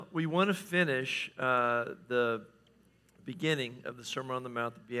we want to finish the beginning of the Sermon on the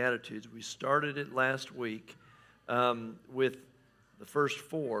Mount, the Beatitudes. We started it last week with the first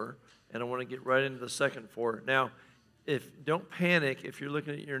four, and I want to get right into the second four. Now, don't panic if you're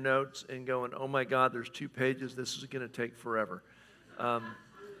looking at your notes and going, oh my God, there's 2 pages, this is going to take forever.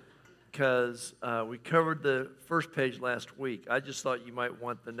 Because we covered the first page last week. I just thought you might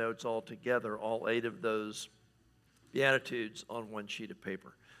want the notes all together, all 8 of those Beatitudes on one sheet of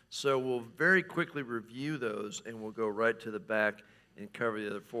paper. So we'll very quickly review those, and we'll go right to the back and cover the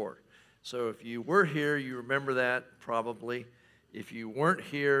other 4. So if you were here, you remember that probably. If you weren't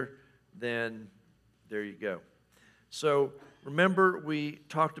here, then there you go. So remember, we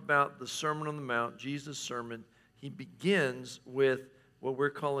talked about the Sermon on the Mount, Jesus' sermon. He begins with what we're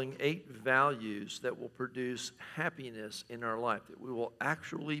calling 8 values that will produce happiness in our life, that we will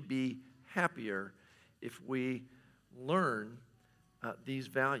actually be happier if we learn these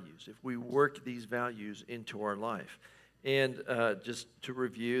values, if we work these values into our life. And just to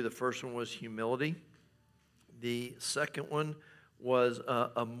review, the first one was humility. The second one was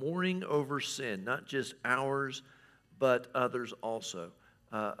a mourning over sin, not just ours, but others also.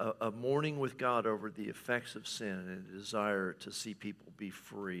 A mourning with God over the effects of sin and a desire to see people be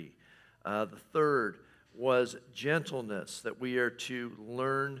free. The third was gentleness, that we are to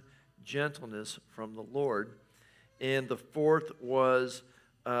learn gentleness from the Lord. And the fourth was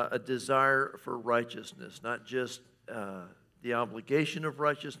a desire for righteousness, not just the obligation of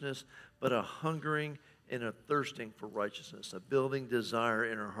righteousness, but a hungering and a thirsting for righteousness, a building desire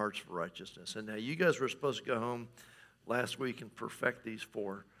in our hearts for righteousness. And now you guys were supposed to go home last week and perfect these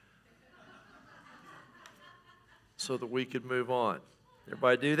 4 so that we could move on.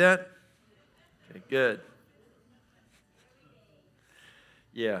 Everybody do that? Okay, good.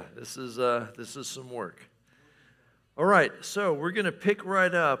 Yeah, this is some work. All right, so we're going to pick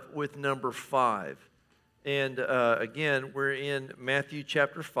right up with number 5. And again, we're in Matthew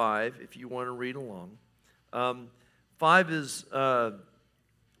chapter 5, if you want to read along. 5 is the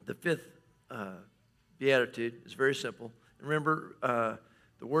 5th beatitude. It's very simple. Remember,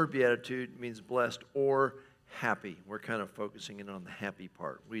 the word beatitude means blessed or happy. We're kind of focusing in on the happy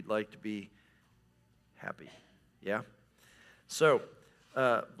part. We'd like to be happy. Yeah? So,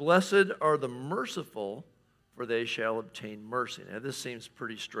 blessed are the merciful, for they shall obtain mercy. Now, this seems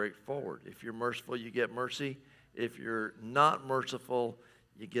pretty straightforward. If you're merciful, you get mercy. If you're not merciful,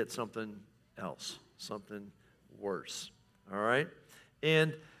 you get something else, something worse. All right?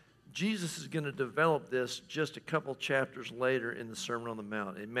 And Jesus is going to develop this just a couple chapters later in the Sermon on the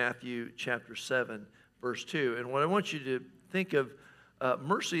Mount, in Matthew chapter 7, verse 2. And what I want you to think of,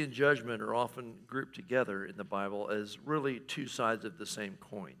 mercy and judgment are often grouped together in the Bible as really 2 sides of the same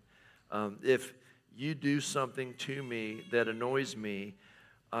coin. If you do something to me that annoys me,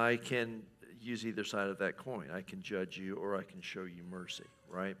 I can use either side of that coin. I can judge you or I can show you mercy,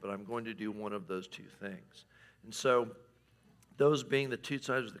 right? But I'm going to do one of those 2 things. And so those being the 2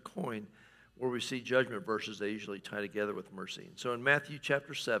 sides of the coin, where we see judgment verses, they usually tie together with mercy. And so in Matthew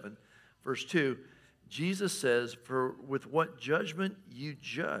chapter 7, verse 2, Jesus says, for with what judgment you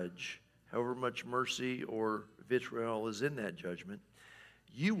judge, however much mercy or vitriol is in that judgment,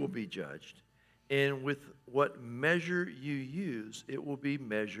 you will be judged. And with what measure you use, it will be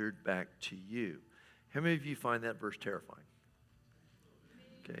measured back to you. How many of you find that verse terrifying?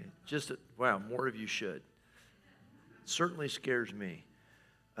 Okay, wow, more of you should. It certainly scares me.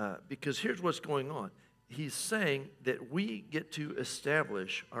 Because here's what's going on. He's saying that we get to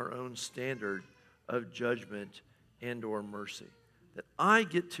establish our own standard of judgment and or mercy. That I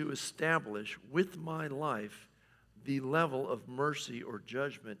get to establish with my life the level of mercy or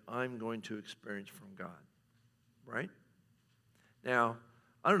judgment I'm going to experience from God. Right? Now,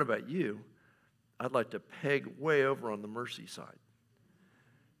 I don't know about you, I'd like to peg way over on the mercy side.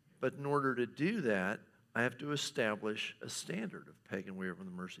 But in order to do that, I have to establish a standard of pegging way over on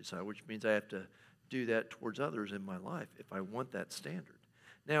the mercy side, which means I have to do that towards others in my life if I want that standard.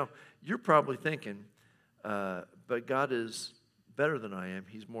 Now, you're probably thinking, but God is better than I am.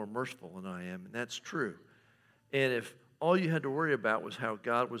 He's more merciful than I am, and that's true. And if all you had to worry about was how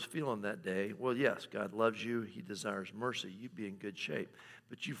God was feeling that day, well, yes, God loves you. He desires mercy. You'd be in good shape.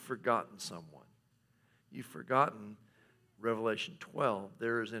 But you've forgotten someone. You've forgotten Revelation 12.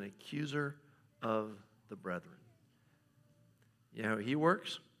 There is an accuser of the brethren. You know how he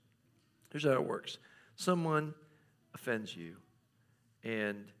works? Here's how it works. Someone offends you,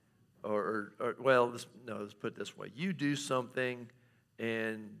 and let's put it this way. You do something,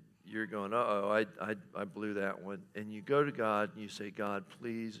 and you're going, uh-oh, I blew that one. And you go to God, and you say, God,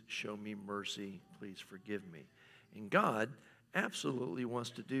 please show me mercy. Please forgive me. And God, absolutely wants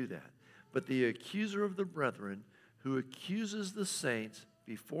to do that. But the accuser of the brethren, who accuses the saints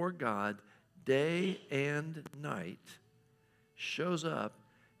before God day and night, shows up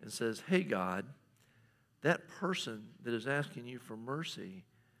and says, hey, God, that person that is asking you for mercy,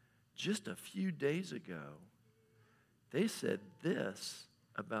 just a few days ago, they said this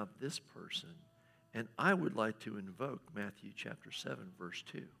about this person, and I would like to invoke Matthew chapter 7, verse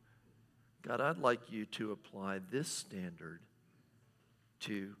 2. God, I'd like you to apply this standard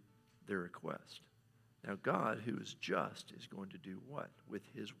to their request. Now, God, who is just, is going to do what? With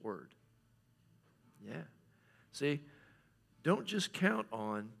his word. Yeah. See, don't just count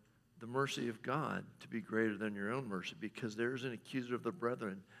on the mercy of God to be greater than your own mercy, because there's an accuser of the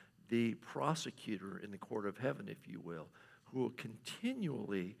brethren, the prosecutor in the court of heaven, if you will, who will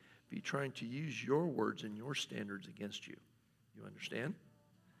continually be trying to use your words and your standards against you. You understand?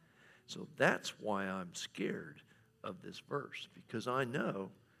 So that's why I'm scared of this verse, because I know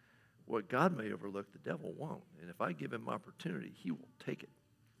what God may overlook, the devil won't. And if I give him opportunity, he will take it.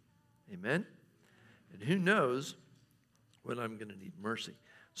 Amen? And who knows when I'm going to need mercy.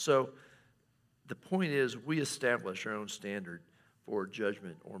 So the point is, we establish our own standard for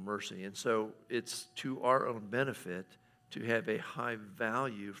judgment or mercy. And so it's to our own benefit to have a high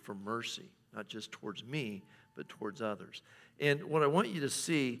value for mercy, not just towards me, but towards others. And what I want you to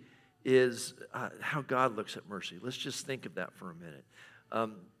see is how God looks at mercy. Let's just think of that for a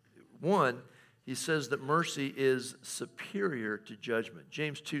minute. One, he says that mercy is superior to judgment.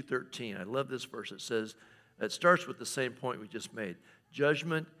 James 2:13, I love this verse. It says, it starts with the same point we just made.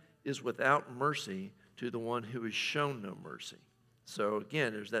 Judgment is without mercy to the one who has shown no mercy. So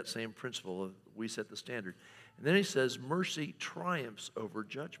again, there's that same principle of we set the standard. And then he says mercy triumphs over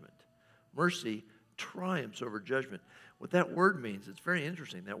judgment. Mercy triumphs over judgment. What that word means, it's very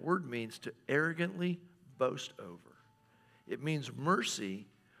interesting. That word means to arrogantly boast over. It means mercy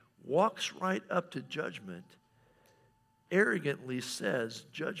walks right up to judgment, arrogantly says,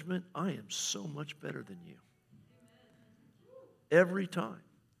 judgment, I am so much better than you. Every time.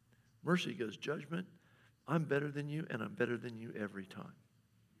 Mercy goes, judgment, I'm better than you, and I'm better than you every time.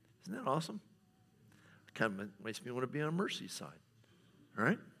 Isn't that awesome? It kind of makes me want to be on mercy's side. All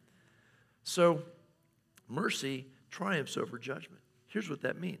right? So, mercy triumphs over judgment. Here's what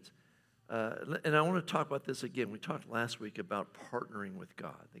that means. And I want to talk about this again. We talked last week about partnering with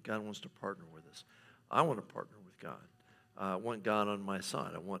God, that God wants to partner with us. I want to partner with God. I want God on my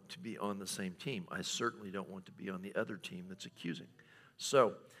side. I want to be on the same team. I certainly don't want to be on the other team that's accusing.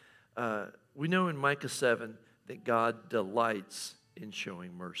 So, we know in Micah 7 that God delights in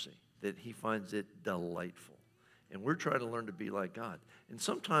showing mercy, that he finds it delightful. And we're trying to learn to be like God. And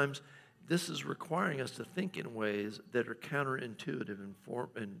sometimes this is requiring us to think in ways that are counterintuitive and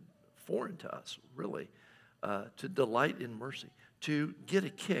foreign to us, really, to delight in mercy, to get a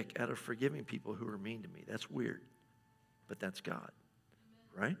kick out of forgiving people who are mean to me. That's weird, but that's God,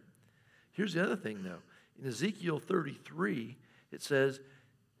 right? Here's the other thing, though. In Ezekiel 33, it says,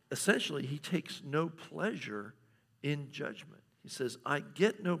 essentially, he takes no pleasure in judgment. He says, I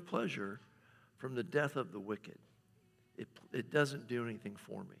get no pleasure from the death of the wicked. It doesn't do anything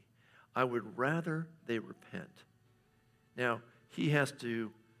for me. I would rather they repent. Now, he has to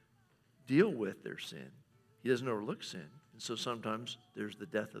deal with their sin. He doesn't overlook sin. And so sometimes there's the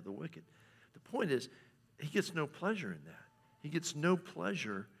death of the wicked. The point is, he gets no pleasure in that. He gets no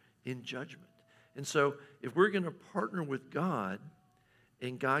pleasure in judgment. And so if we're going to partner with God,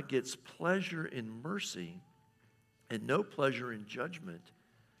 and God gets pleasure in mercy and no pleasure in judgment,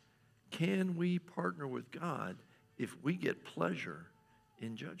 can we partner with God if we get pleasure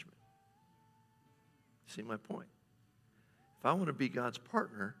in judgment? See my point? If I want to be God's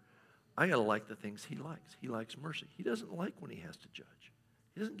partner, I got to like the things he likes. He likes mercy. He doesn't like when he has to judge.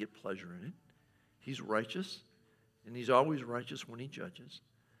 He doesn't get pleasure in it. He's righteous, and he's always righteous when he judges,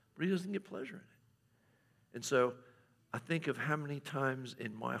 but he doesn't get pleasure in it. And so I think of how many times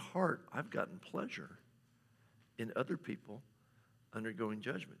in my heart I've gotten pleasure in other people undergoing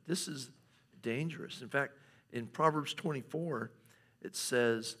judgment. This is dangerous. In fact, in Proverbs 24, it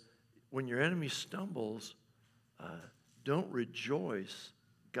says, when your enemy stumbles, don't rejoice.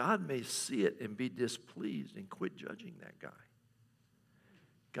 God may see it and be displeased and quit judging that guy.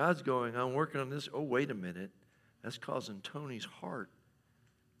 God's going, I'm working on this. Oh, wait a minute. That's causing Tony's heart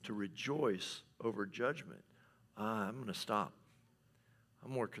to rejoice over judgment. I'm going to stop.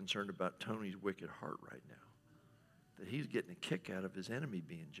 I'm more concerned about Tony's wicked heart right now, that he's getting a kick out of his enemy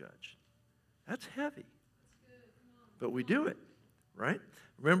being judged. That's heavy. But we do it, right?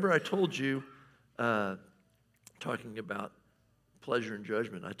 Remember I told you, talking about pleasure and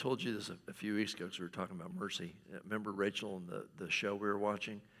judgment. I told you this a few weeks ago because we were talking about mercy. Remember Rachel and the show we were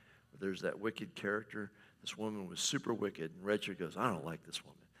watching? There's that wicked character. This woman was super wicked. And Rachel goes, I don't like this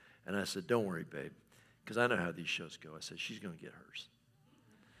woman. And I said, don't worry, babe, because I know how these shows go. I said, she's going to get hers.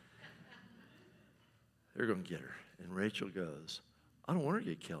 They're going to get her. And Rachel goes, I don't want her to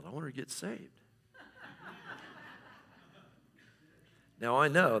get killed. I want her to get saved. Now, I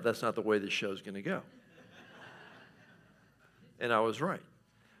know that's not the way this show's going to go. And I was right.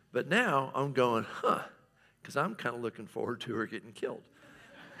 But now I'm going, because I'm kind of looking forward to her getting killed.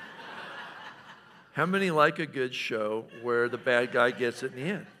 How many like a good show where the bad guy gets it in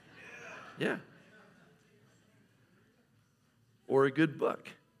the end? Yeah. Or a good book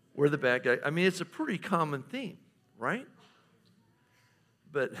where the bad guy, I mean, it's a pretty common theme, right?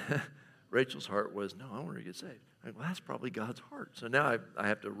 But Rachel's heart was, no, I want her to get saved. Well, that's probably God's heart. So now I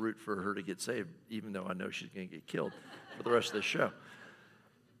have to root for her to get saved, even though I know she's going to get killed for the rest of the show.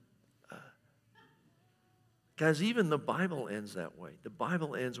 Guys, even the Bible ends that way. The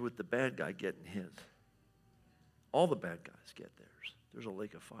Bible ends with the bad guy getting his. All the bad guys get theirs. There's a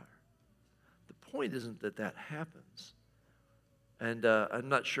lake of fire. The point isn't that happens. And I'm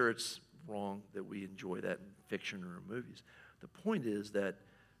not sure it's wrong that we enjoy that in fiction or in movies. The point is that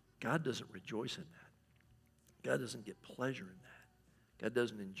God doesn't rejoice in that. God doesn't get pleasure in that. God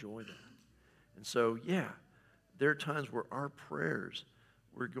doesn't enjoy that. And so, yeah, there are times where our prayers,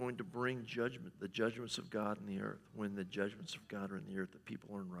 we're going to bring judgment, the judgments of God in the earth. When the judgments of God are in the earth, the people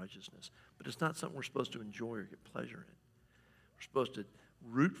earn righteousness. But it's not something we're supposed to enjoy or get pleasure in. We're supposed to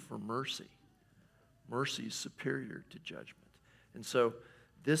root for mercy. Mercy is superior to judgment. And so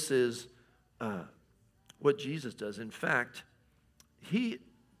this is what Jesus does. In fact, he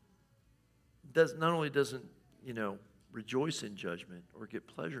not only doesn't, rejoice in judgment or get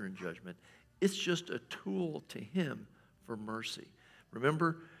pleasure in judgment, it's just a tool to him for mercy.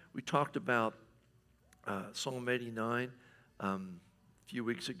 Remember, we talked about Psalm 89 a few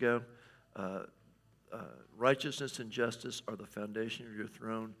weeks ago. Righteousness and justice are the foundation of your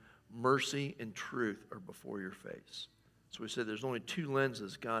throne. Mercy and truth are before your face. So we said there's only two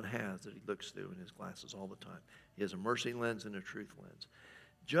lenses God has that he looks through in his glasses all the time. He has a mercy lens and a truth lens.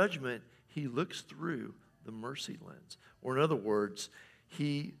 Judgment, he looks through the mercy lens. Or in other words,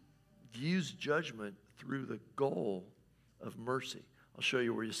 he views judgment through the goal of mercy. I'll show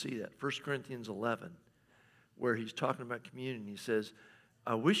you where you see that. 1 Corinthians 11, where he's talking about communion. He says,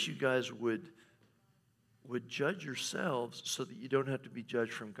 I wish you guys would judge yourselves so that you don't have to be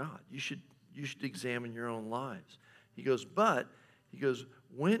judged from God. You should examine your own lives. He goes,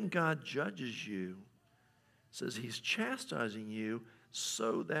 when God judges you, says he's chastising you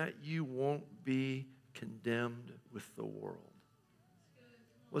so that you won't be condemned with the world.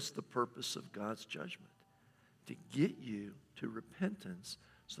 What's the purpose of God's judgment? To get you to repentance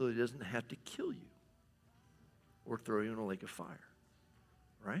so that he doesn't have to kill you or throw you in a lake of fire,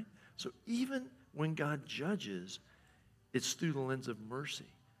 right? So even when God judges, it's through the lens of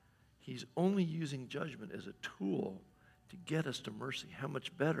mercy. He's only using judgment as a tool to get us to mercy. How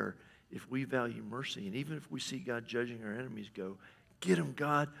much better if we value mercy, and even if we see God judging our enemies, go, get them,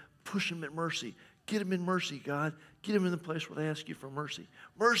 God, push them at mercy. Get them in mercy, God. Get them in the place where they ask you for mercy.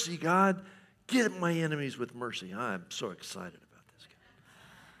 Mercy, God. Get my enemies with mercy. I'm so excited about this.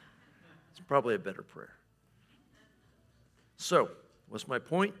 It's probably a better prayer. So, what's my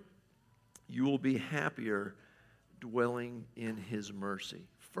point? You will be happier dwelling in his mercy.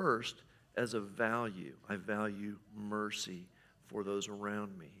 First, as a value, I value mercy for those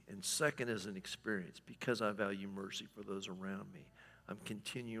around me. And second, as an experience, because I value mercy for those around me, I'm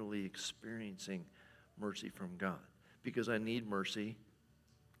continually experiencing mercy from God because I need mercy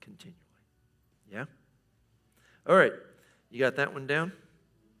continually. Yeah? All right. You got that one down?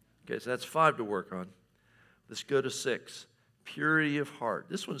 Okay, so that's 5 to work on. Let's go to 6. Purity of heart.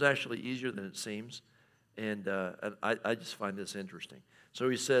 This one's actually easier than it seems, and I just find this interesting. So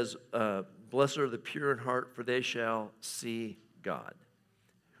he says, blessed are the pure in heart, for they shall see God.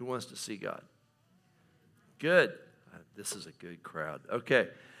 Who wants to see God? Good. This is a good crowd. Okay.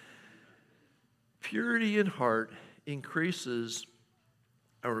 Purity in heart increases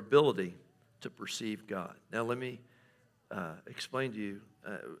our ability to perceive God. Now let me explain to you,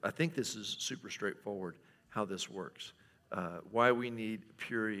 I think this is super straightforward how this works. Why we need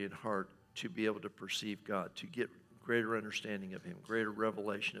purity in heart to be able to perceive God, to get greater understanding of him, greater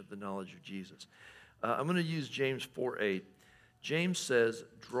revelation of the knowledge of Jesus. I'm going to use James 4:8. James says,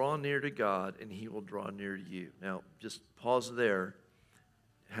 draw near to God and he will draw near to you. Now, just pause there.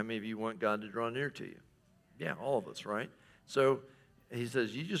 How many of you want God to draw near to you? Yeah, all of us, right? So he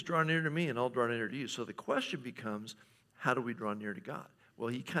says, you just draw near to me and I'll draw near to you. So the question becomes, how do we draw near to God? Well,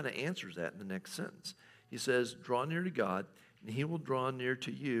 he kind of answers that in the next sentence. He says, draw near to God, and he will draw near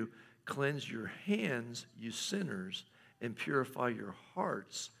to you. Cleanse your hands, you sinners, and purify your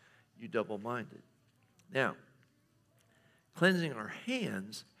hearts, you double-minded. Now, cleansing our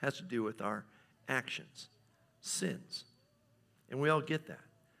hands has to do with our actions, sins. And we all get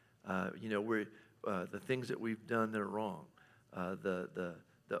that. The things that we've done that are wrong, the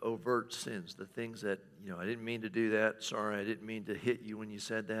overt sins, the things that, I didn't mean to do that. Sorry, I didn't mean to hit you when you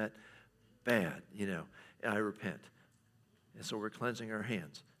said that. Bad, I repent. And so we're cleansing our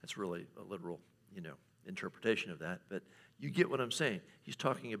hands. That's really a literal, interpretation of that. But you get what I'm saying. He's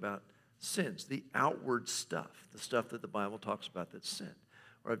talking about sins, the outward stuff, the stuff that the Bible talks about that's sin.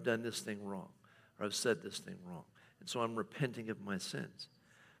 Or I've done this thing wrong, or I've said this thing wrong. And so I'm repenting of my sins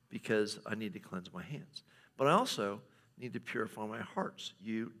because I need to cleanse my hands. But I also need to purify my hearts,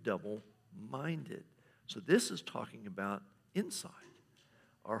 you double-minded. So this is talking about inside,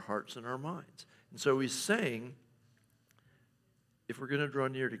 our hearts and our minds. And so he's saying, if we're going to draw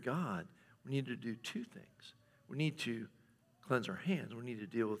near to God, we need to do two things. We need to cleanse our hands. We need to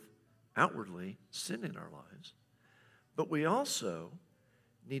deal with outwardly sin in our lives. But we also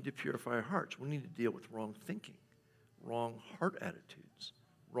need to purify our hearts. We need to deal with wrong thinking, wrong heart attitudes,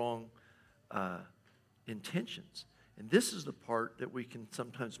 wrong intentions. And this is the part that we can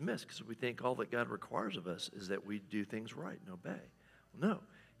sometimes miss because we think all that God requires of us is that we do things right and obey. Well, no.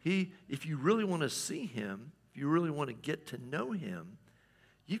 If you really want to see him, if you really want to get to know him,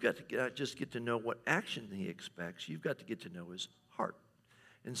 you've got to not just get to know what action he expects. You've got to get to know his heart.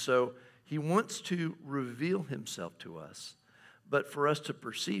 And so he wants to reveal himself to us. But for us to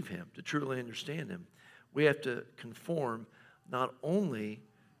perceive him, to truly understand him, we have to conform not only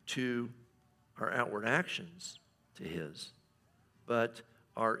to our outward actions to his, but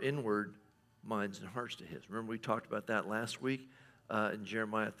our inward minds and hearts to his. Remember we talked about that last week in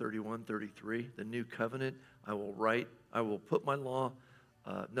Jeremiah 31:33, the new covenant. I will write my law.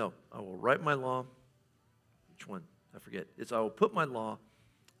 Which one? I forget. I will put my law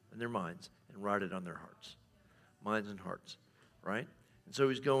in their minds and write it on their hearts. Minds and hearts, right? And so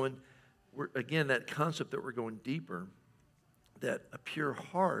he's going, again, that concept that we're going deeper, that a pure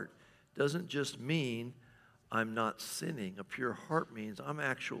heart doesn't just mean I'm not sinning. A pure heart means I'm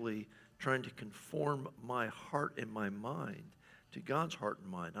actually trying to conform my heart and my mind to God's heart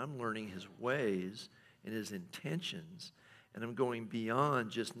and mind. I'm learning his ways and his intentions, and I'm going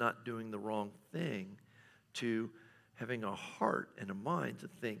beyond just not doing the wrong thing to having a heart and a mind to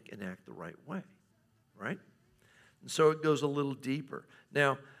think and act the right way, right? And so it goes a little deeper.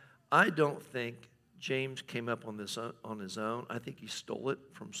 Now, I don't think James came up on this on his own. I think he stole it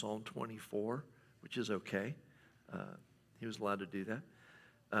from Psalm 24, which is okay. He was allowed to do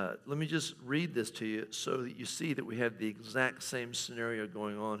that. Let me just read this to you so that you see that we have the exact same scenario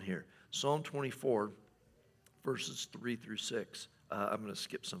going on here. Psalm 24, verses 3 through 6. I'm going to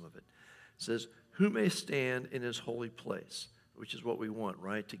skip some of it. It says, who may stand in his holy place, which is what we want,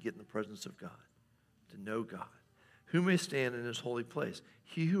 right? To get in the presence of God, to know God. Who may stand in his holy place?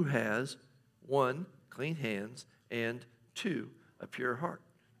 He who has, 1, clean hands, and 2, a pure heart.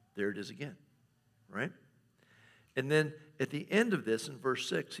 There it is again, right? And then at the end of this, in verse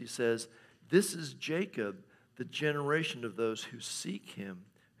 6, he says, this is Jacob, the generation of those who seek him,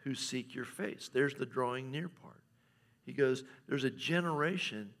 who seek your face. There's the drawing near part. He goes, there's a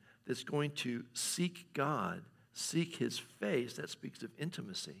generation that's going to seek God, seek his face. That speaks of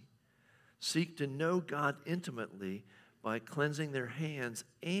intimacy. Seek to know God intimately by cleansing their hands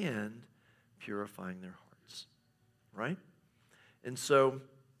and purifying their hearts, right? And so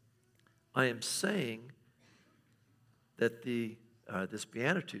I am saying that this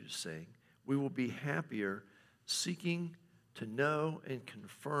beatitude is saying we will be happier seeking to know and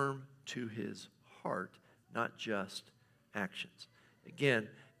confirm to his heart, not just actions. Again,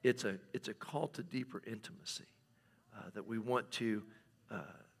 it's a call to deeper intimacy, that we want to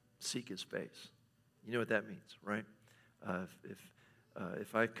seek his face. You know what that means, right?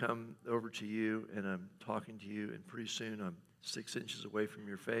 If I come over to you and I'm talking to you and pretty soon I'm 6 inches away from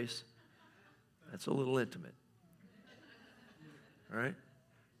your face, that's a little intimate. All right?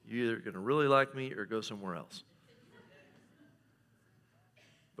 You're either going to really like me or go somewhere else.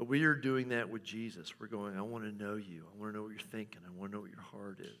 But we are doing that with Jesus. We're going, I want to know you. I want to know what you're thinking. I want to know what your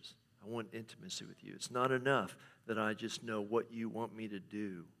heart is. I want intimacy with you. It's not enough that I just know what you want me to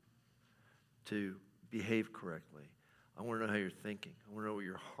do to behave correctly. I want to know how you're thinking. I want to know what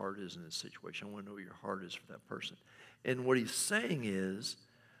your heart is in this situation. I want to know what your heart is for that person. And what he's saying is,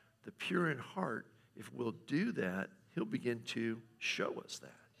 the pure in heart, if we'll do that, he'll begin to show us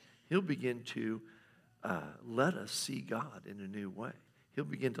that. He'll begin to let us see God in a new way. He'll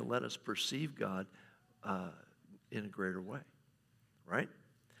begin to let us perceive God in a greater way, right?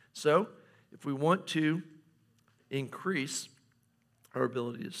 So, if we want to increase our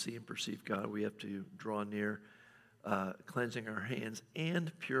ability to see and perceive God, we have to draw near, cleansing our hands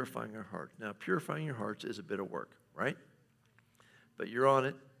and purifying our hearts. Now, purifying your hearts is a bit of work, right? But you're on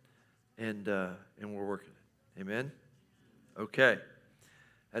it, and we're working it. Amen? Okay.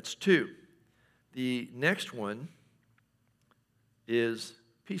 That's 2. The next one is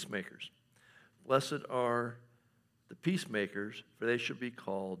peacemakers. Blessed are the peacemakers, for they shall be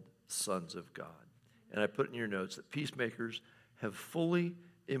called sons of God. And I put in your notes that peacemakers have fully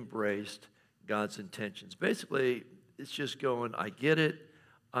embraced God's intentions. Basically, it's just going, I get it.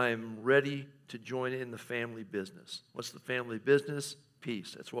 I'm ready to join in the family business. What's the family business?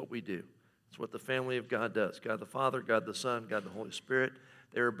 Peace. That's what we do. It's what the family of God does. God the Father, God the Son, God the Holy Spirit.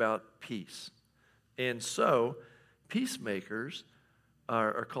 They're about peace. And so, peacemakers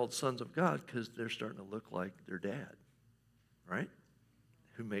are called sons of God because they're starting to look like their dad, right?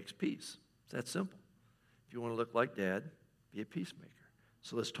 Who makes peace. It's that simple. If you want to look like dad, be a peacemaker.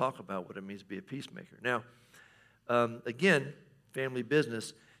 So let's talk about what it means to be a peacemaker. Now, again, family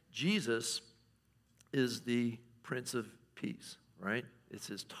business, Jesus is the Prince of Peace, right? It's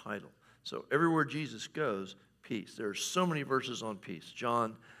his title. So everywhere Jesus goes, peace. There are so many verses on peace.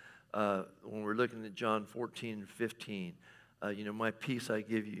 John, when we're looking at John 14 and 15, my peace I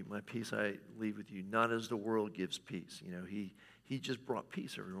give you, my peace I leave with you, not as the world gives peace. He just brought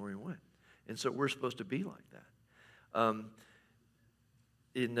peace everywhere he went. And so we're supposed to be like that.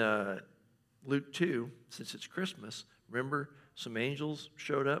 In Luke 2, since it's Christmas, remember some angels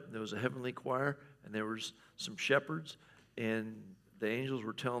showed up. There was a heavenly choir, and there was some shepherds, and the angels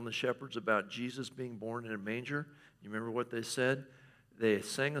were telling the shepherds about Jesus being born in a manger. You remember what they said? They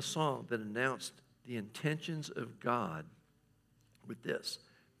sang a song that announced the intentions of God with this: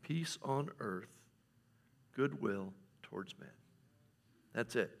 peace on earth, goodwill towards men.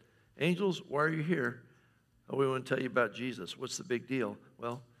 That's it. Angels, why are you here? Oh, we want to tell you about Jesus. What's the big deal?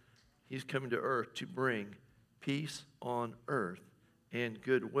 Well, he's coming to earth to bring peace on earth and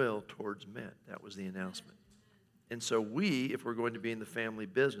goodwill towards men. That was the announcement. And so we, if we're going to be in the family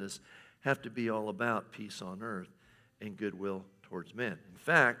business, have to be all about peace on earth and goodwill towards men. In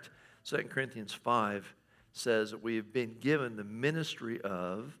fact, 2 Corinthians 5 says that we have been given the ministry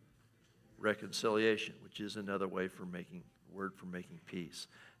of reconciliation, which is another word for making peace.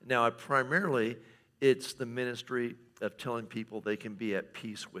 Now, primarily, it's the ministry of telling people they can be at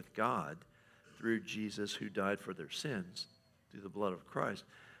peace with God through Jesus who died for their sins through the blood of Christ.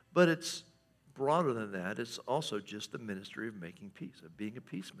 But it's broader than that. It's also just the ministry of making peace, of being a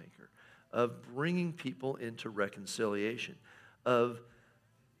peacemaker, of bringing people into reconciliation, of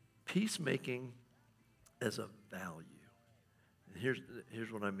peacemaking as a value. And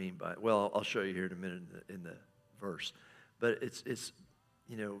here's what I mean by it. Well, I'll show you here in a minute in the verse. But it's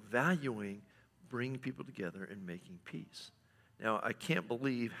valuing bringing people together and making peace. Now, I can't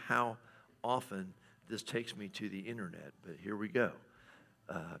believe how often this takes me to the internet, but here we go.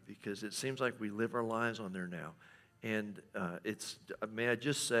 Because it seems like we live our lives on there now. And may I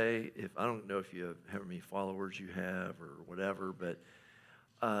just say, I don't know if you have how many followers you have or whatever, but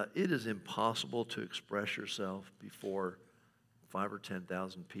it is impossible to express yourself before 5,000 or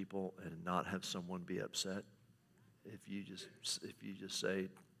 10,000 people and not have someone be upset. If you just say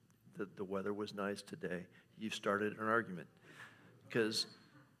that the weather was nice today, you've started an argument. Because,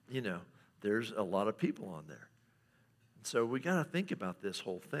 there's a lot of people on there. So we got to think about this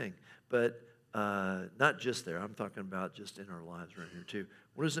whole thing. But not just there. I'm talking about just in our lives right here too.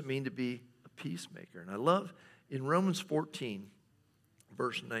 What does it mean to be a peacemaker? And I love in Romans 14,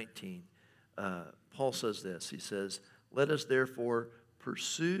 verse 19, Paul says this. He says, "Let us therefore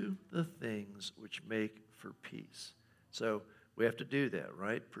pursue the things which make for peace." So we have to do that,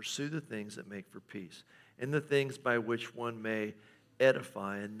 right? Pursue the things that make for peace and the things by which one may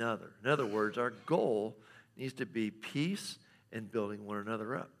edify another. In other words, our goal needs to be peace and building one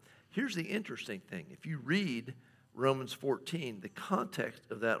another up. Here's the interesting thing. If you read Romans 14, the context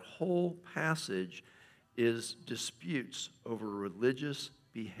of that whole passage is disputes over religious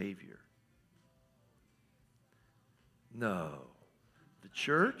behavior. No. The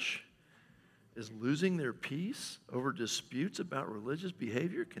church is losing their peace over disputes about religious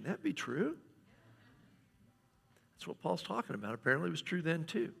behavior? Can that be true? That's what Paul's talking about. Apparently it was true then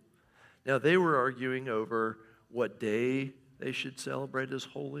too. Now they were arguing over what day they should celebrate as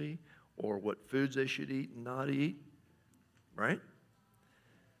holy or what foods they should eat and not eat, right?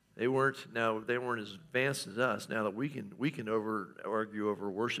 They weren't as advanced as us. Now that we can argue over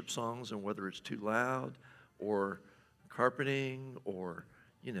worship songs and whether it's too loud or carpeting or,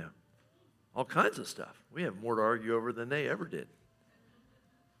 all kinds of stuff. We have more to argue over than they ever did.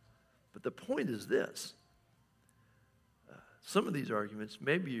 But the point is this. Some of these arguments,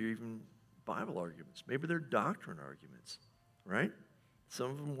 maybe are even Bible arguments. Maybe they're doctrine arguments, right? Some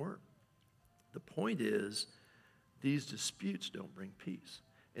of them weren't. The point is, these disputes don't bring peace.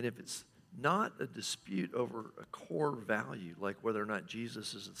 And if it's not a dispute over a core value, like whether or not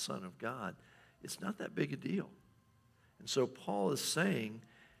Jesus is the Son of God, it's not that big a deal. And so Paul is saying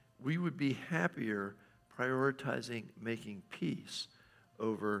we would be happier prioritizing making peace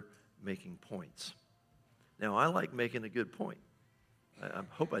over making points. Now, I like making a good point. I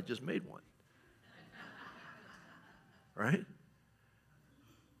hope I just made one. Right?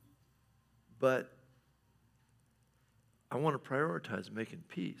 But I want to prioritize making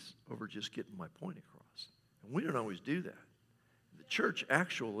peace over just getting my point across. And we don't always do that. The church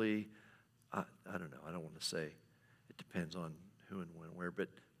actually, I don't know, I don't want to say it depends on who and when and where, but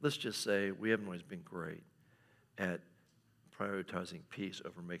let's just say we haven't always been great at prioritizing peace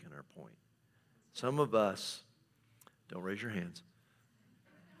over making our point. Some of us, don't raise your hands,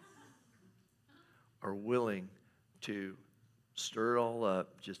 are willing to stir it all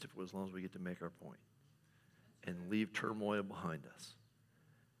up just as long as we get to make our point and leave turmoil behind us.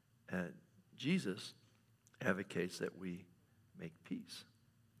 And Jesus advocates that we make peace,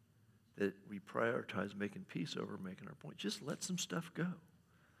 that we prioritize making peace over making our point. Just let some stuff go.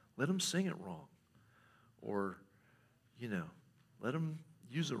 Let them sing it wrong. Or, let them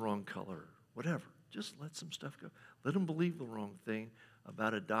use the wrong color, whatever. Just let some stuff go. Let them believe the wrong thing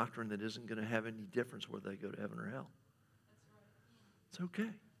about a doctrine that isn't going to have any difference whether they go to heaven or hell. It's okay.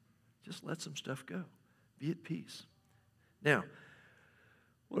 Just let some stuff go. Be at peace. Now,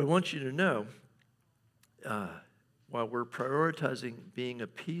 what I want you to know, while we're prioritizing being a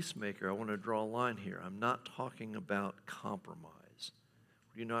peacemaker, I want to draw a line here. I'm not talking about compromise.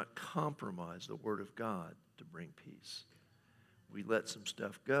 We do not compromise the Word of God to bring peace. We let some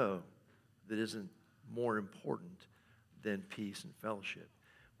stuff go that isn't more important than peace and fellowship.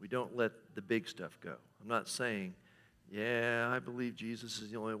 We don't let the big stuff go. I'm not saying, I believe Jesus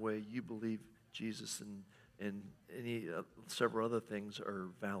is the only way. You believe Jesus and any several other things are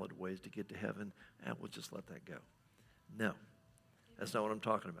valid ways to get to heaven, and we'll just let that go. No, that's not what I'm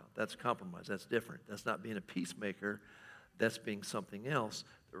talking about. That's compromise. That's different. That's not being a peacemaker. That's being something else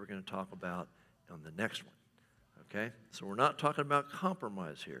that we're going to talk about on the next one. Okay? So we're not talking about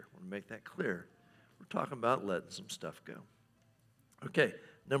compromise here. I want to make that clear. We're talking about letting some stuff go. Okay,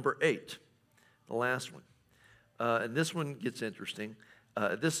 number 8, the last one. And this one gets interesting.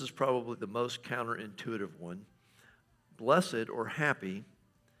 This is probably the most counterintuitive one. Blessed or happy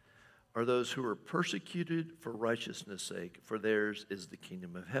are those who are persecuted for righteousness' sake, for theirs is the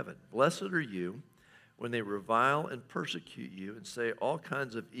kingdom of heaven. Blessed are you when they revile and persecute you and say all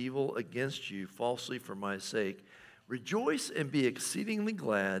kinds of evil against you falsely for my sake. Rejoice and be exceedingly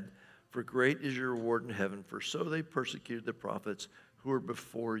glad, for great is your reward in heaven, for so they persecuted the prophets who were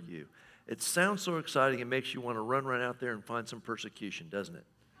before you. It sounds so exciting, it makes you want to run right out there and find some persecution, doesn't it?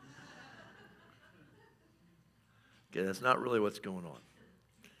 Okay, that's not really what's going on.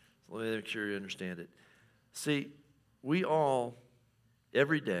 So let me make sure you understand it. See, we all,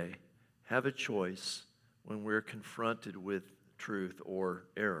 every day, have a choice when we're confronted with truth or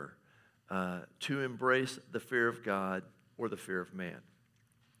error to embrace the fear of God or the fear of man.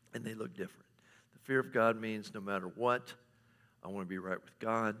 And they look different. The fear of God means no matter what, I want to be right with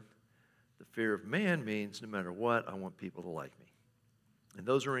God. The fear of man means no matter what, I want people to like me. And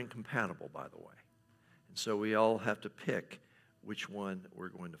those are incompatible, by the way. And so we all have to pick which one we're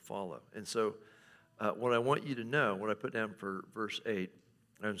going to follow. And so what I want you to know, what I put down for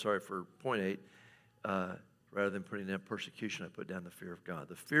for point 8, rather than putting down persecution, I put down the fear of God.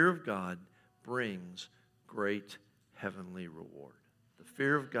 The fear of God brings great heavenly reward. The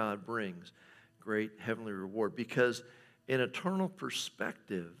fear of God brings great heavenly reward because in eternal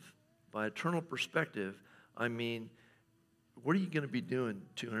perspective, by eternal perspective, I mean, what are you going to be doing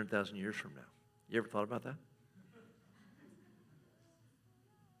 200,000 years from now? You ever thought about that?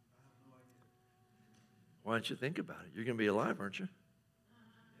 Why don't you think about it? You're going to be alive, aren't you?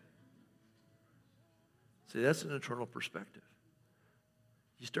 See, that's an eternal perspective.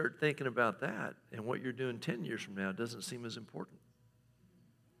 You start thinking about that, and what you're doing 10 years from now doesn't seem as important.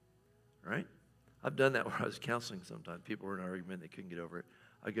 Right? I've done that where I was counseling sometimes. People were in an argument, they couldn't get over it.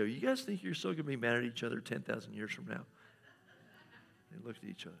 I go, you guys think you're still going to be mad at each other 10,000 years from now? They looked at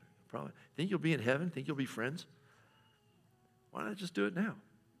each other. Probably. Think you'll be in heaven? Think you'll be friends? Why not just do it now?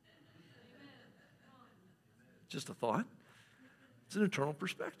 just a thought. It's an eternal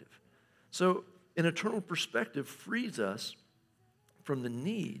perspective. So an eternal perspective frees us from the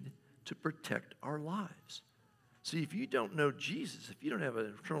need to protect our lives. See, if you don't know Jesus, if you don't have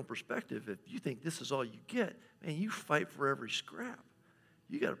an eternal perspective, if you think this is all you get, man, you fight for every scrap.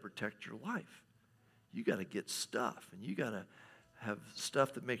 You got to protect your life. You got to get stuff, and you got to have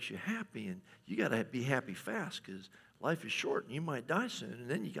stuff that makes you happy, and you got to be happy fast because life is short, and you might die soon, and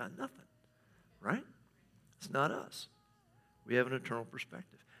then you got nothing, right? It's not us. We have an eternal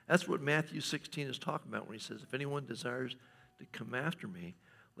perspective. That's what Matthew 16 is talking about when he says, if anyone desires to come after me,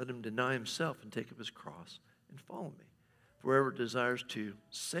 let him deny himself and take up his cross and follow me. For whoever desires to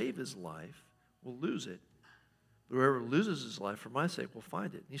save his life will lose it. But whoever loses his life for my sake will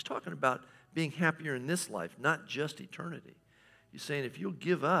find it. And he's talking about being happier in this life, not just eternity. He's saying if you'll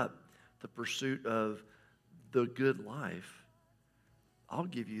give up the pursuit of the good life, I'll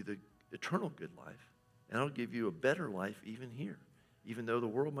give you the eternal good life. And I'll give you a better life even here, even though the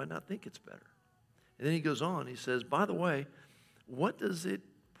world might not think it's better. And then he goes on, he says, by the way, what does it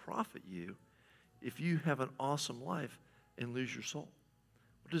profit you if you have an awesome life and lose your soul?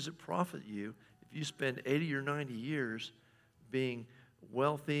 What does it profit you if you spend 80 or 90 years being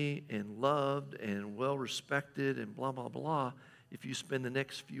wealthy and loved and well-respected and blah, blah, blah, if you spend the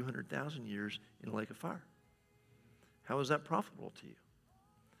next few 100,000 years in a lake of fire? How is that profitable to you?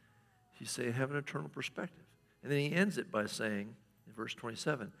 He's saying have an eternal perspective. And then he ends it by saying, in verse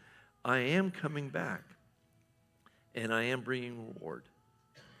 27, I am coming back, and I am bringing reward.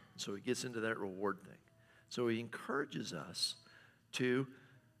 So he gets into that reward thing. So he encourages us to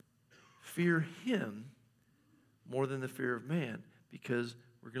fear him more than the fear of man, because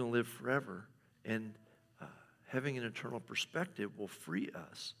we're going to live forever, and having an eternal perspective will free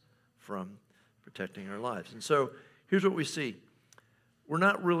us from protecting our lives. And so here's what we see. We're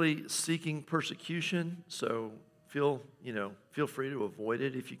not really seeking persecution, so feel free to avoid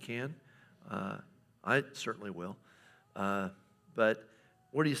it if you can. I certainly will. But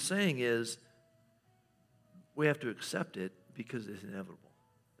what he's saying is we have to accept it because it's inevitable.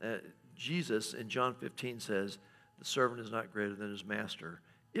 Jesus in John 15 says, the servant is not greater than his master.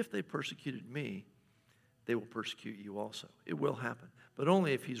 If they persecuted me, they will persecute you also. It will happen, but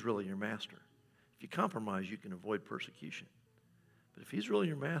only if he's really your master. If you compromise, you can avoid persecution. But if he's really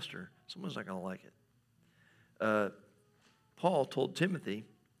your master, someone's not going to like it. Paul told Timothy,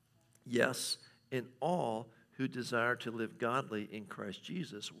 yes, and all who desire to live godly in Christ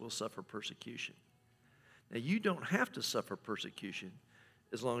Jesus will suffer persecution. Now, you don't have to suffer persecution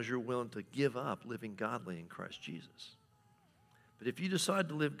as long as you're willing to give up living godly in Christ Jesus. But if you decide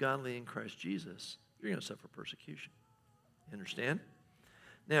to live godly in Christ Jesus, you're going to suffer persecution. You understand?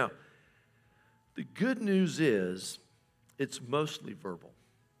 Now, the good news is it's mostly verbal.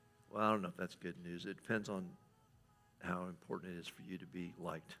 Well, I don't know if that's good news. It depends on how important it is for you to be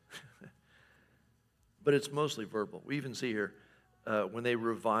liked. But it's mostly verbal. We even see here, when they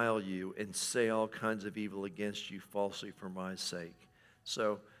revile you and say all kinds of evil against you falsely for my sake.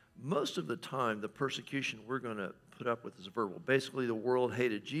 So most of the time, the persecution we're going to put up with is verbal. Basically, the world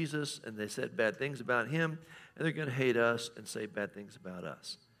hated Jesus, and they said bad things about him, and they're going to hate us and say bad things about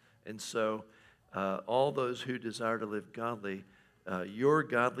us. And so all those who desire to live godly, your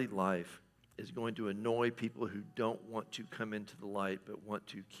godly life is going to annoy people who don't want to come into the light but want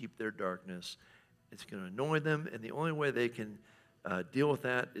to keep their darkness. It's going to annoy them, and the only way they can deal with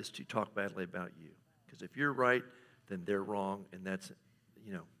that is to talk badly about you. Because if you're right, then they're wrong, and that's,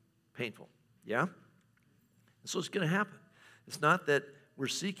 painful. Yeah? And so it's going to happen. It's not that we're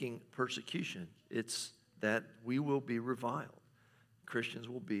seeking persecution. It's that we will be reviled. Christians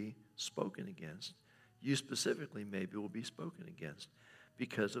will be spoken against. You specifically maybe will be spoken against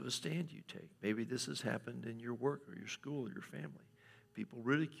because of a stand you take. Maybe this has happened in your work or your school or your family. People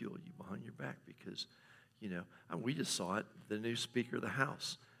ridicule you behind your back because, we just saw it, the new Speaker of the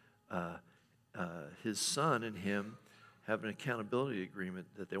House. His son and him have an accountability agreement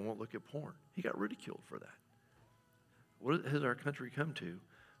that they won't look at porn. He got ridiculed for that. What has our country come to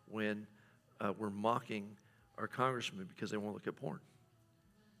when we're mocking our congressmen because they won't look at porn?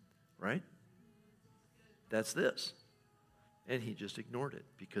 Right? That's this. And he just ignored it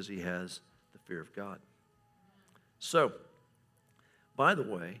because he has the fear of God. So, by the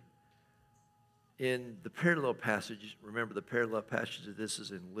way, in the parallel passage, remember the parallel passage of this is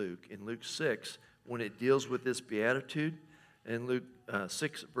in Luke. In Luke 6, when it deals with this beatitude, in Luke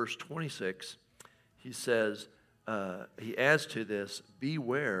 6, verse 26, he says, he adds to this,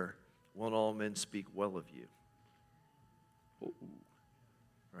 beware when all men speak well of you. Ooh.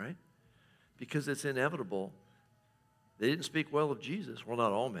 Right? Because it's inevitable. They didn't speak well of Jesus. Well,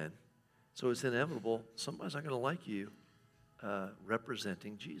 not all men. So it's inevitable. Somebody's not going to like you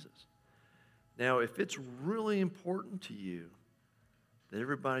representing Jesus. Now, if it's really important to you that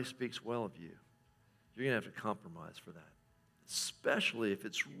everybody speaks well of you, you're going to have to compromise for that. Especially if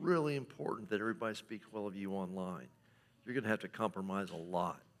it's really important that everybody speaks well of you online. You're going to have to compromise a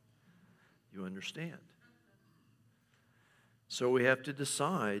lot. You understand? So we have to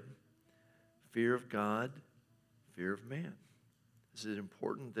decide fear of God, fear of man. Is it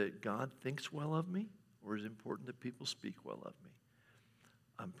important that God thinks well of me, or is it important that people speak well of me?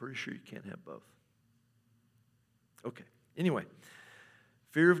 I'm pretty sure you can't have both. Okay, anyway,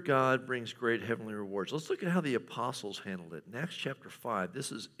 fear of God brings great heavenly rewards. Let's look at how the apostles handled it. In Acts chapter 5,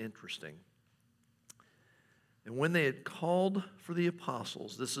 this is interesting. And when they had called for the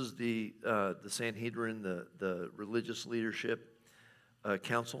apostles, this is the Sanhedrin, the religious leadership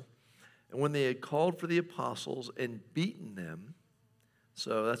council. And when they had called for the apostles and beaten them,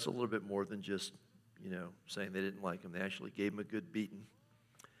 so that's a little bit more than just, saying they didn't like them. They actually gave them a good beating.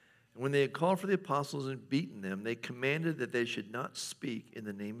 And when they had called for the apostles and beaten them, they commanded that they should not speak in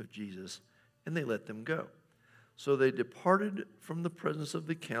the name of Jesus, and they let them go. So they departed from the presence of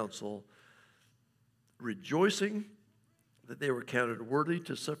the council, rejoicing that they were counted worthy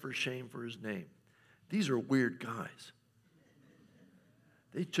to suffer shame for his name. These are weird guys.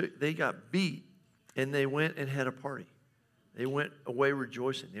 They got beat, and they went and had a party. They went away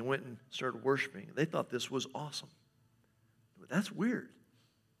rejoicing. They went and started worshiping. They thought this was awesome. But that's weird,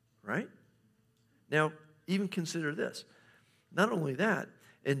 right? Now, even consider this. Not only that,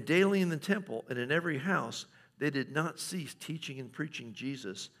 and daily in the temple and in every house, they did not cease teaching and preaching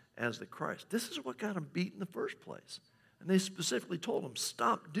Jesus as the Christ. This is what got them beat in the first place. And they specifically told them,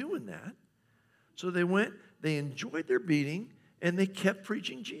 stop doing that. So they went, they enjoyed their beating, and they kept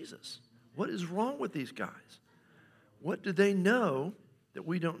preaching Jesus. What is wrong with these guys? What do they know that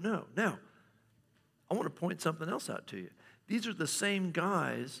we don't know? Now, I want to point something else out to you. These are the same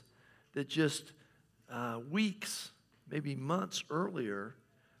guys that just weeks, maybe months earlier,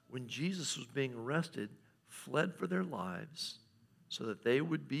 when Jesus was being arrested, fled for their lives so that they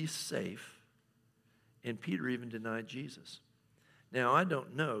would be safe, and Peter even denied Jesus. Now, I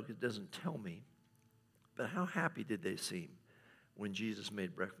don't know, because it doesn't tell me, but how happy did they seem when Jesus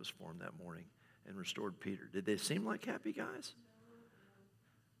made breakfast for them that morning and restored Peter? Did they seem like happy guys?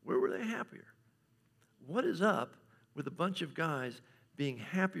 Where were they happier? What is up with a bunch of guys being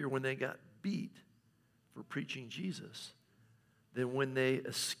happier when they got beat for preaching Jesus than when they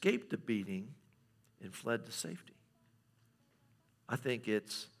escaped a beating and fled to safety? I think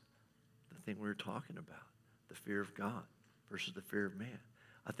it's the thing we were talking about, the fear of God versus the fear of man.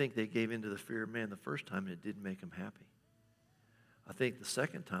 I think they gave into the fear of man the first time and it didn't make them happy. I think the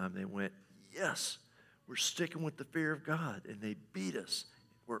second time they went, yes, we're sticking with the fear of God, and they beat us.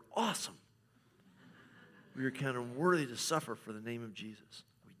 We're awesome. We were counted worthy to suffer for the name of Jesus.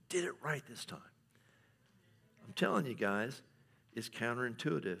 We did it right this time. I'm telling you guys, it's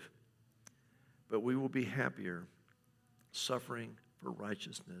counterintuitive, but we will be happier suffering for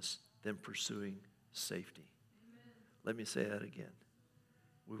righteousness than pursuing safety. Amen. Let me say that again.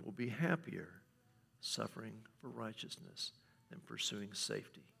 We will be happier suffering for righteousness than pursuing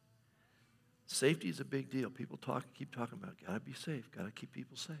safety. Safety is a big deal. People keep talking about, got to be safe, got to keep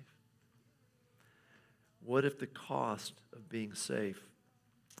people safe. What if the cost of being safe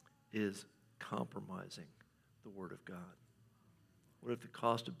is compromising the Word of God? What if the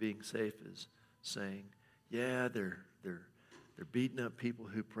cost of being safe is saying, yeah, they're beating up people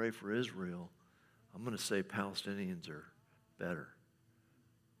who pray for Israel. I'm going to say Palestinians are better,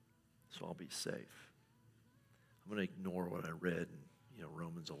 so I'll be safe. I'm going to ignore what I read in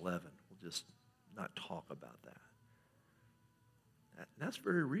Romans 11. We'll just not talk about that. That's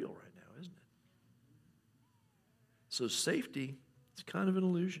very real right now, isn't it? So safety is kind of an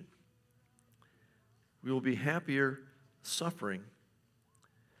illusion. We will be happier suffering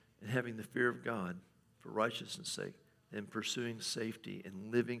and having the fear of God for righteousness' sake than pursuing safety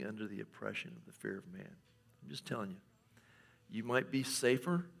and living under the oppression of the fear of man. I'm just telling you. You might be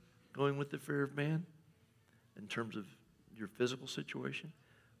safer going with the fear of man in terms of your physical situation,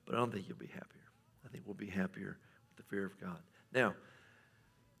 but I don't think you'll be happier. I think we'll be happier with the fear of God. Now,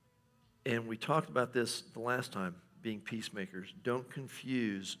 and we talked about this the last time, being peacemakers. Don't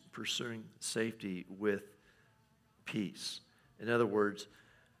confuse pursuing safety with peace. In other words,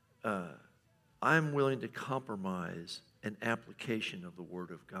 I'm willing to compromise an application of the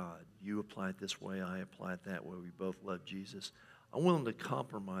Word of God. You apply it this way, I apply it that way. We both love Jesus. I'm willing to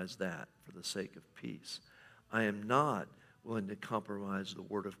compromise that for the sake of peace. I am not willing to compromise the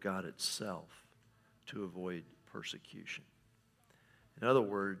Word of God itself to avoid persecution. In other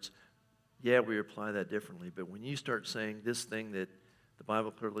words, yeah, we apply that differently. But when you start saying this thing that the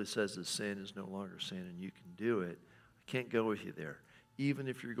Bible clearly says is sin is no longer sin and you can do it, I can't go with you there. Even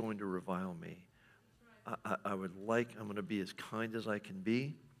if you're going to revile me, I'm going to be as kind as I can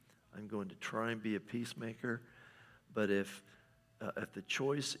be. I'm going to try and be a peacemaker. But if the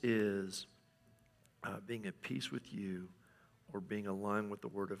choice is being at peace with you or being aligned with the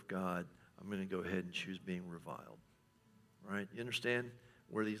Word of God, I'm going to go ahead and choose being reviled. Right? You understand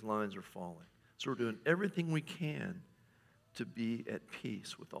where these lines are falling? So we're doing everything we can to be at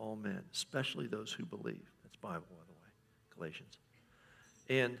peace with all men, especially those who believe. That's Bible, by the way, Galatians.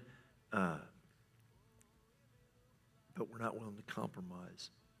 And but we're not willing to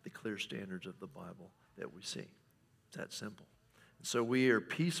compromise the clear standards of the Bible that we see. It's that simple. And so we are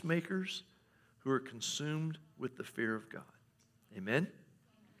peacemakers who are consumed with the fear of God. Amen?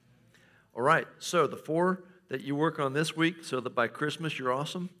 All right, so the 4 that you work on this week so that by Christmas you're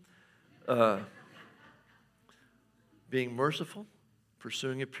awesome. Being merciful,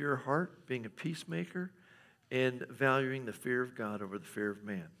 pursuing a pure heart, being a peacemaker, and valuing the fear of God over the fear of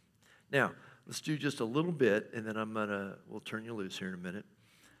man. Now, let's do just a little bit, and then we'll turn you loose here in a minute.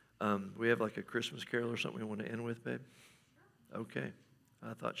 We have like a Christmas carol or something we want to end with, babe? Okay.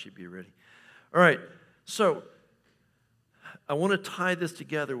 I thought she'd be ready. All right. So I want to tie this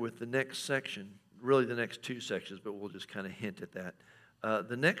together with the next section, really the next 2 sections, but we'll just kind of hint at that.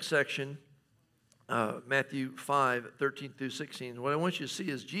 The next section, Matthew 5, 13 through 16, what I want you to see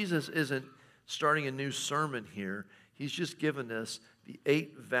is Jesus isn't starting a new sermon here. He's just given us the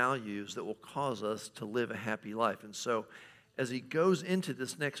 8 values that will cause us to live a happy life. And so as he goes into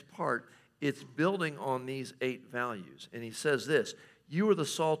this next part, it's building on these 8 values. And he says this, you are the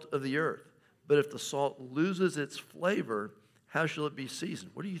salt of the earth, but if the salt loses its flavor, how shall it be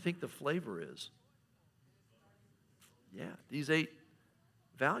seasoned? What do you think the flavor is? Yeah, these 8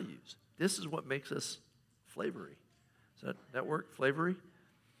 values. This is what makes us flavory. Does that work? Flavory?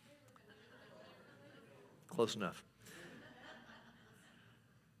 Close enough.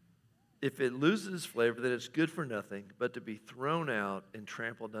 If it loses its flavor, then it's good for nothing but to be thrown out and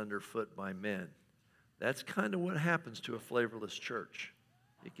trampled underfoot by men. That's kind of what happens to a flavorless church.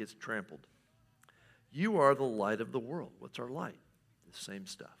 It gets trampled. You are the light of the world. What's our light? The same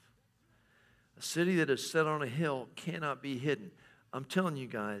stuff. A city that is set on a hill cannot be hidden. I'm telling you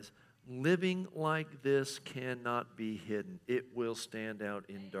guys, living like this cannot be hidden. It will stand out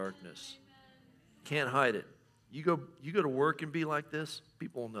in darkness. Can't hide it. You go to work and be like this,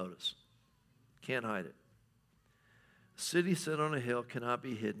 people will notice. Can't hide it. A city set on a hill cannot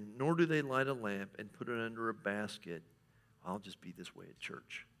be hidden, nor do they light a lamp and put it under a basket. I'll just be this way at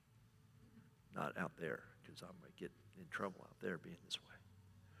church. Not out there, because I'm going to get in trouble out there being this way.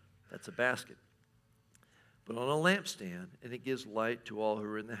 That's a basket. But on a lampstand, and it gives light to all who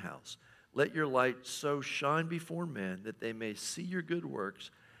are in the house. Let your light so shine before men that they may see your good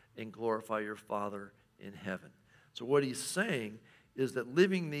works and glorify your Father in heaven. So what he's saying is that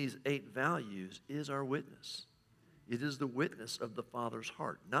living these 8 values is our witness. It is the witness of the Father's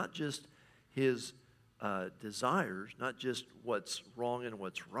heart, not just his desires, not just what's wrong and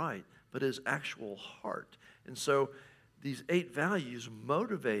what's right, but his actual heart. And so these 8 values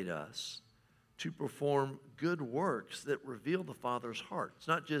motivate us to perform good works that reveal the Father's heart. It's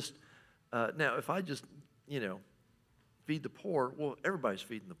not just, now if I just, feed the poor, well, everybody's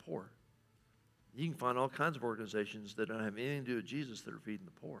feeding the poor. You can find all kinds of organizations that don't have anything to do with Jesus that are feeding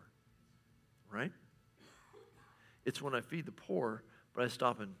the poor, right? It's when I feed the poor, but I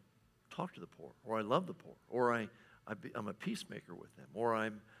stop and talk to the poor, or I love the poor, or I'm a peacemaker with them, or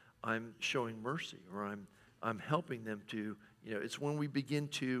I'm showing mercy, or I'm helping them to, it's when we begin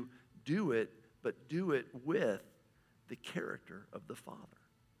to do it, but do it with the character of the Father.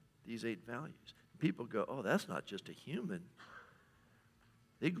 These 8 values. People go, oh, that's not just a human.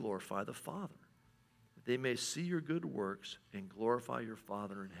 They glorify the Father. That they may see your good works and glorify your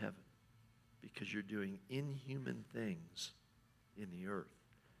Father in heaven. Because you're doing inhuman things in the earth.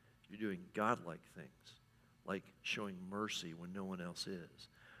 You're doing godlike things, like showing mercy when no one else is,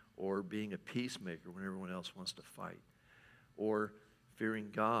 or being a peacemaker when everyone else wants to fight, or fearing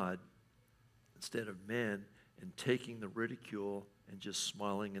God instead of men and taking the ridicule and just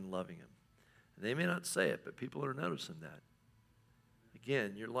smiling and loving him. And they may not say it, but people are noticing that.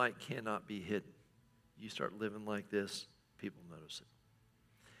 Again, your light cannot be hidden. You start living like this, people notice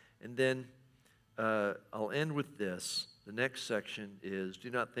it. And then I'll end with this. The next section is, do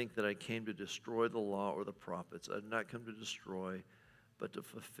not think that I came to destroy the law or the prophets. I did not come to destroy, but to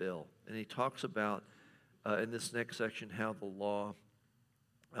fulfill. And he talks about, in this next section, how the law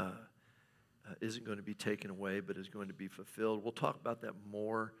isn't going to be taken away, but is going to be fulfilled. We'll talk about that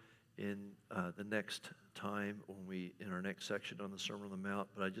more in the next time in our next section on the Sermon on the Mount,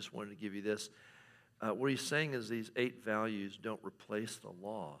 but I just wanted to give you this. What he's saying is these 8 values don't replace the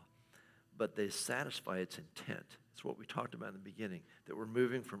law, but they satisfy its intent. It's what we talked about in the beginning, that we're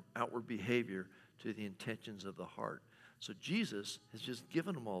moving from outward behavior to the intentions of the heart. So Jesus has just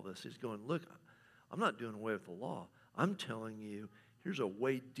given them all this. He's going, look, I'm not doing away with the law. I'm telling you, here's a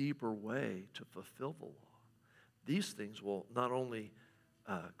way deeper way to fulfill the law. These things will not only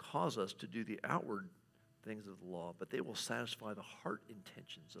cause us to do the outward things of the law, but they will satisfy the heart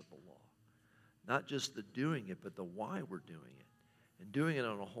intentions of the law. Not just the doing it, but the why we're doing it. And doing it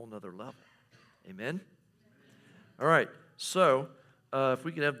on a whole nother level. Amen? All right, so if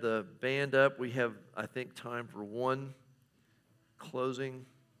we could have the band up, we have, I think, time for one closing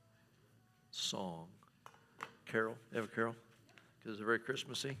song. Carol, you have a carol? Because it's very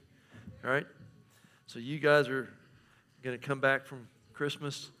Christmassy. All right? So you guys are going to come back from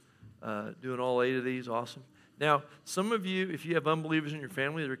Christmas doing all 8 of these. Awesome. Now, some of you, if you have unbelievers in your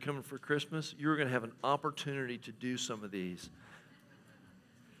family that are coming for Christmas, you're going to have an opportunity to do some of these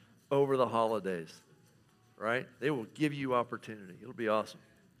over the holidays, right? They will give you opportunity. It'll be awesome.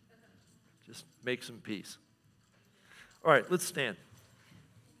 Just make some peace. All right, let's stand.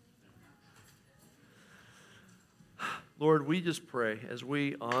 Lord, we just pray as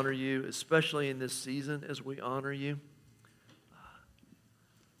we honor you, especially in this season as we honor you.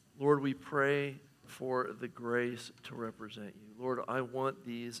 Lord, we pray for the grace to represent you. Lord, I want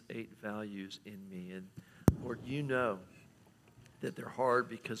these 8 values in me. And Lord, you know that they're hard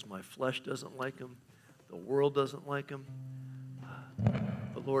because my flesh doesn't like them. The world doesn't like them.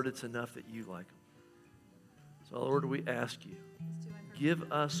 But Lord, it's enough that you like them. So Lord, we ask you,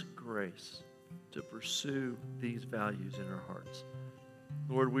 give us grace to pursue these values in our hearts.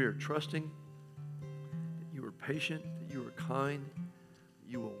 Lord, we are trusting that you are patient, that you are kind,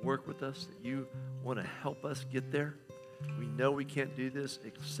 that you will work with us, that you want to help us get there. We know we can't do this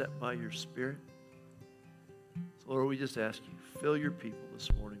except by your Spirit. So Lord, we just ask you, fill your people this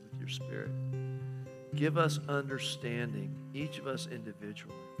morning with your Spirit. Give us understanding, each of us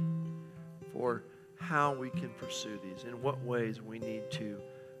individually, for how we can pursue these, in what ways we need to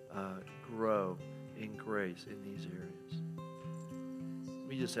grow in grace in these areas.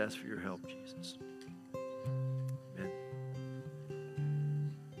 We just ask for your help, Jesus.